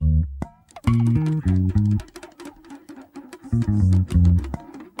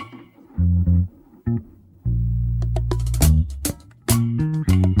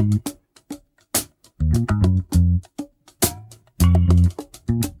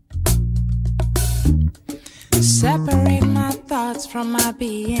Separate my thoughts from my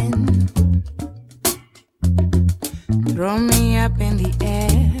being. Throw me up in the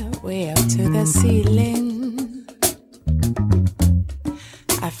air, way up to the ceiling.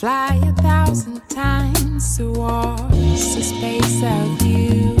 I fly 1,000 times towards the space of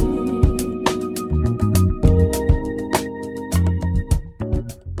you.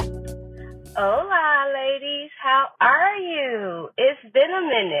 Hola, ladies. How are you? It's been a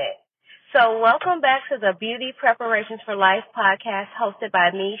minute. So welcome back to the Beauty Preparations for Life podcast hosted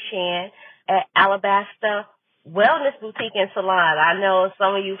by me, Shan, at Alabaster Wellness Boutique and Salon. I know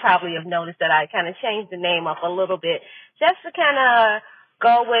some of you probably have noticed that I kind of changed the name up a little bit just to kind of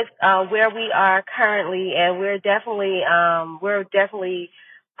go with where we are currently, and we're definitely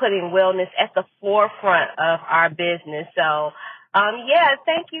putting wellness at the forefront of our business. So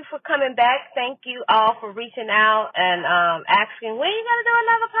thank you for coming back. Thank you all for reaching out and asking, when are you going to do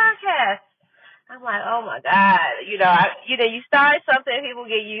another podcast? I'm like, oh my God. You start something, people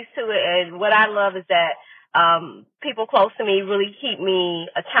get used to it. And what I love is that people close to me really keep me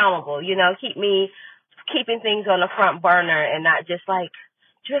accountable, keeping things on the front burner and not just like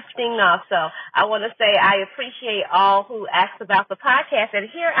drifting off. So I want to say I appreciate all who asked about the podcast. And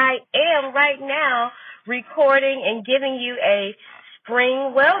here I am right now recording and giving you a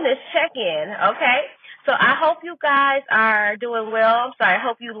spring wellness check-in, okay? So I hope you guys are doing well. I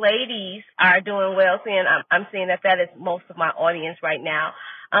hope you ladies are doing well. I'm seeing that is most of my audience right now.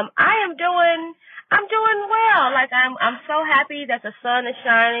 I'm doing well. Like I'm so happy that the sun is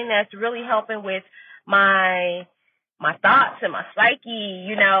shining. That's really helping with my thoughts and my psyche.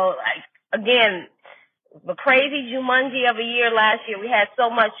 Again, the crazy Jumanji of a year last year. We had so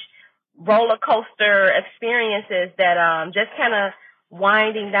much roller coaster experiences that just kind of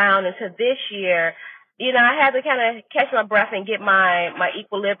winding down into this year, I had to kind of catch my breath and get my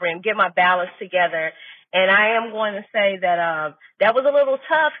equilibrium, get my balance together. And I am going to say that that was a little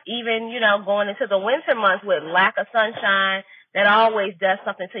tough, even, going into the winter months with lack of sunshine. That always does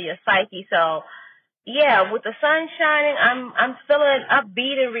something to your psyche. So, yeah, with the sun shining, I'm feeling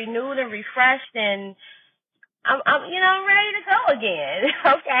upbeat and renewed and refreshed, and I'm ready to go again.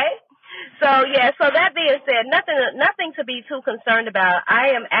 Okay. So that being said, nothing to be too concerned about.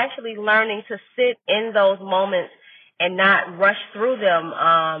 I am actually learning to sit in those moments and not rush through them.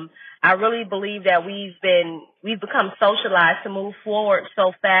 I really believe that we've become socialized to move forward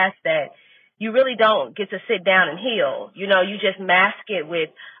so fast that you really don't get to sit down and heal. You just mask it with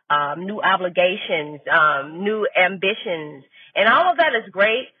new obligations, new ambitions, and all of that is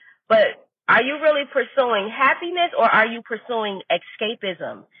great, but are you really pursuing happiness or are you pursuing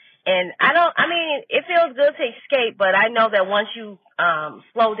escapism? And it feels good to escape, but I know that once you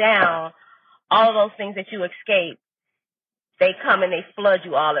slow down, all of those things that you escape, they come and they flood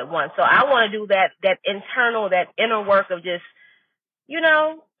you all at once. So I want to do that internal, that inner work of just,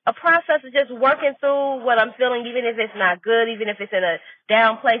 a process of just working through what I'm feeling, even if it's not good, even if it's in a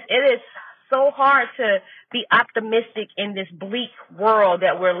down place. It is so hard to be optimistic in this bleak world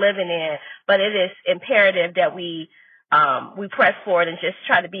that we're living in, but it is imperative that we press forward and just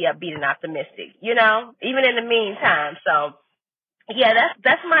try to be upbeat and optimistic, even in the meantime. So, yeah,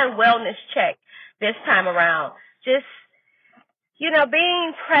 that's my wellness check this time around. Just,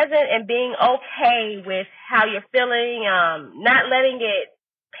 being present and being okay with how you're feeling, not letting it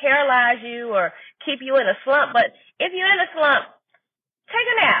paralyze you or keep you in a slump. But if you're in a slump, take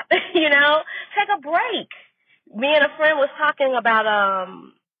a nap, take a break. Me and a friend was talking about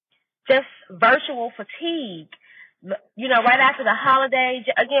just virtual fatigue. Right after the holiday,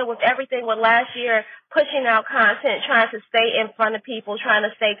 again, with everything with last year, pushing out content, trying to stay in front of people, trying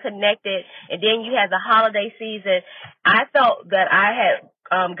to stay connected, and then you had the holiday season. I felt that I had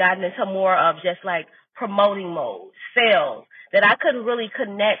gotten into more of just like promoting mode, sales, that I couldn't really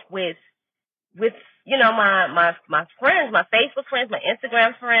connect with my friends, my Facebook friends, my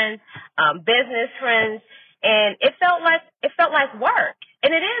Instagram friends, business friends, and it felt like work.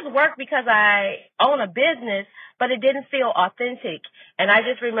 And it is work because I own a business, but it didn't feel authentic. And I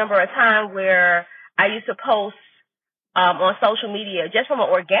just remember a time where I used to post on social media just from an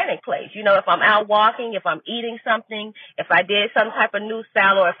organic place. If I'm out walking, if I'm eating something, if I did some type of new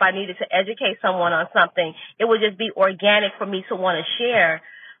style, or if I needed to educate someone on something, it would just be organic for me to want to share.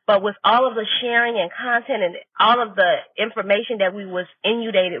 But with all of the sharing and content and all of the information that we was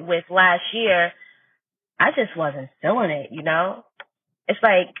inundated with last year, I just wasn't feeling it, It's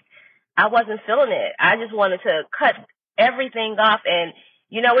like I wasn't feeling it. I just wanted to cut everything off. And,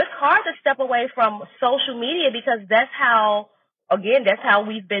 it's hard to step away from social media because that's how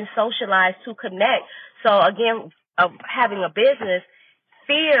we've been socialized to connect. So, again, of having a business,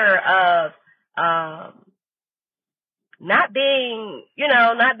 fear of not being,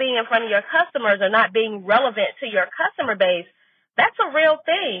 not being in front of your customers or not being relevant to your customer base, that's a real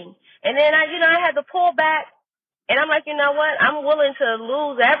thing. And then I had to pull back, and I'm like, you know what? I'm willing to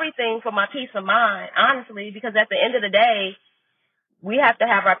lose everything for my peace of mind, honestly, because at the end of the day, we have to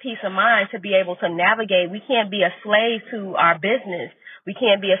have our peace of mind to be able to navigate. We can't be a slave to our business. We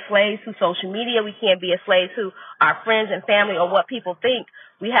can't be a slave to social media. We can't be a slave to our friends and family or what people think.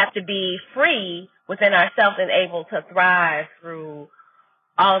 We have to be free within ourselves and able to thrive through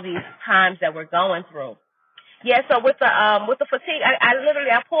all these times that we're going through. Yeah, so with the fatigue,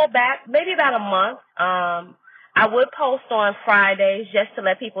 I pulled back maybe about a month. I would post on Fridays just to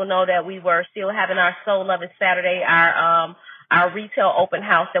let people know that we were still having our Soul Loving Saturday, our retail open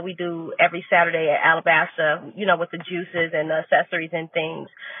house that we do every Saturday at Alabaster, with the juices and the accessories and things.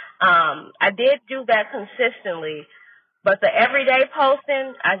 I did do that consistently, but the everyday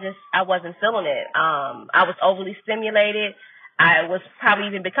posting, I wasn't feeling it. I was overly stimulated. I was probably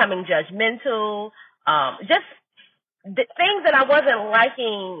even becoming judgmental. Just the things that I wasn't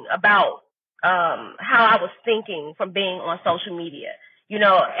liking about how I was thinking from being on social media.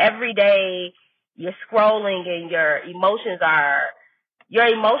 Every day you're scrolling and your emotions are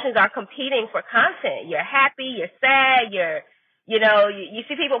competing for content. You're happy, you're sad, you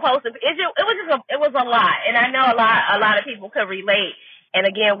see people posting. It was a lot, and I know a lot of people could relate. And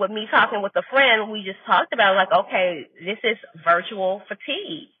again, with me talking with a friend, we just talked about like, okay, this is virtual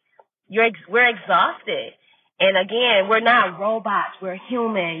fatigue. We're exhausted. And again, we're not robots. We're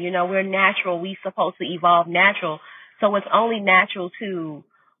human. We're natural. We're supposed to evolve natural. So it's only natural to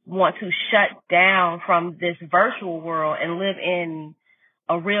want to shut down from this virtual world and live in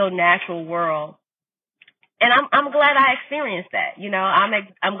a real natural world. And I'm glad I experienced that.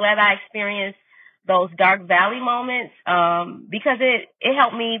 I'm glad I experienced those dark valley moments because it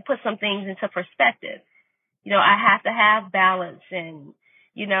helped me put some things into perspective. I have to have balance, and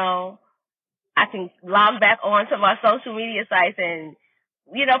I can log back onto my social media sites and,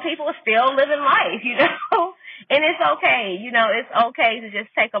 people are still living life, and it's okay. It's okay to just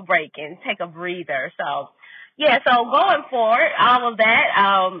take a break and take a breather. So, yeah, so going forward, all of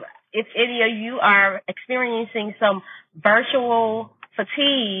that, if any of you are experiencing some virtual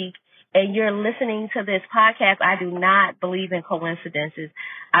fatigue and you're listening to this podcast, I do not believe in coincidences.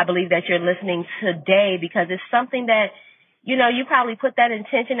 I believe that you're listening today because it's something that you probably put that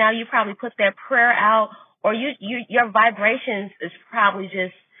intention out, you probably put that prayer out, or your vibrations is probably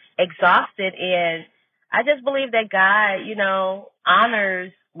just exhausted. And I just believe that God,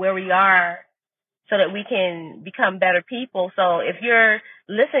 honors where we are so that we can become better people. So if you're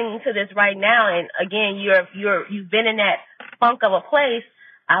listening to this right now, and again, you've been in that funk of a place,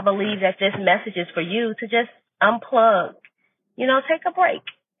 I believe that this message is for you to just unplug, take a break.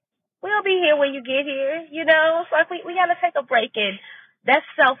 We'll be here when you get here, It's like we got to take a break, and that's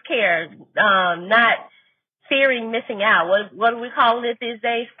self-care, not fearing missing out. What do we call it these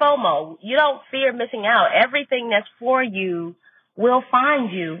days? FOMO. You don't fear missing out. Everything that's for you will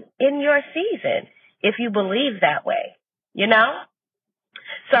find you in your season if you believe that way,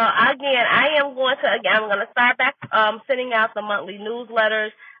 So again, I'm going to start back sending out the monthly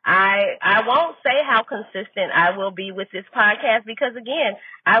newsletters. I won't say how consistent I will be with this podcast because, again,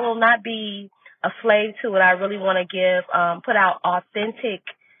 I will not be a slave to it. I really want to put out authentic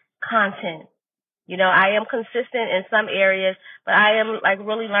content. I am consistent in some areas, but I am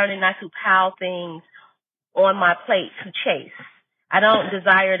really learning not to pile things on my plate to chase. I don't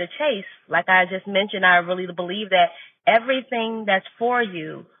desire to chase. Like I just mentioned, I really believe that everything that's for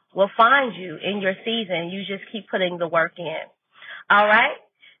you will find you in your season. You just keep putting the work in. All right?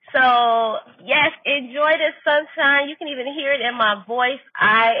 So, yes, enjoy the sunshine. You can even hear it in my voice.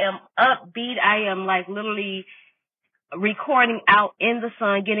 I am upbeat. I am literally recording out in the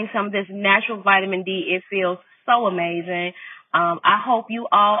sun, getting some of this natural vitamin D. It feels so amazing. I hope you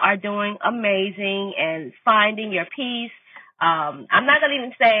all are doing amazing and finding your peace. I'm not going to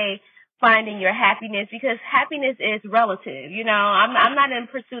even say finding your happiness because happiness is relative. I'm not in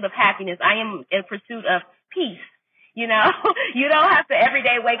pursuit of happiness. I am in pursuit of peace. You don't have to every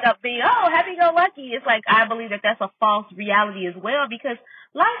day wake up being, happy-go-lucky. It's like I believe that that's a false reality as well because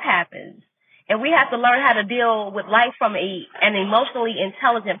life happens. And we have to learn how to deal with life from an emotionally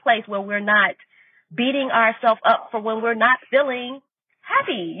intelligent place where we're not beating ourselves up for when we're not feeling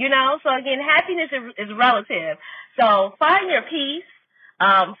happy, So, again, happiness is relative. So find your peace.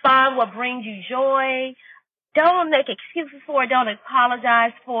 Find what brings you joy. Don't make excuses for it. Don't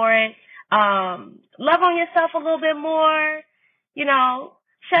apologize for it. Love on yourself a little bit more,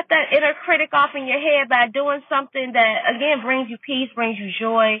 shut that inner critic off in your head by doing something that, again, brings you peace, brings you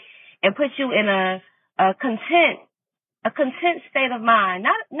joy, and puts you in a content a content state of mind,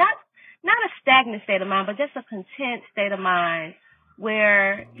 not a stagnant state of mind, but just a content state of mind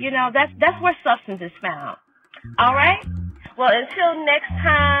where, that's where substance is found. All right? Well, until next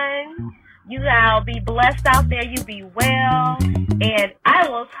time, you all be blessed out there. You be well. And I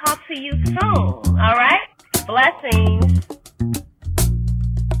will talk to you soon. All right? Blessings.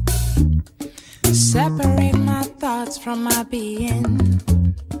 Separate my thoughts from my being.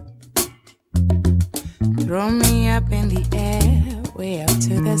 Throw me up in the air, way up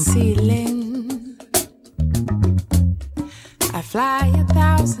to the ceiling. I fly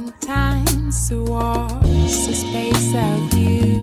 1,000 times towards the space of you.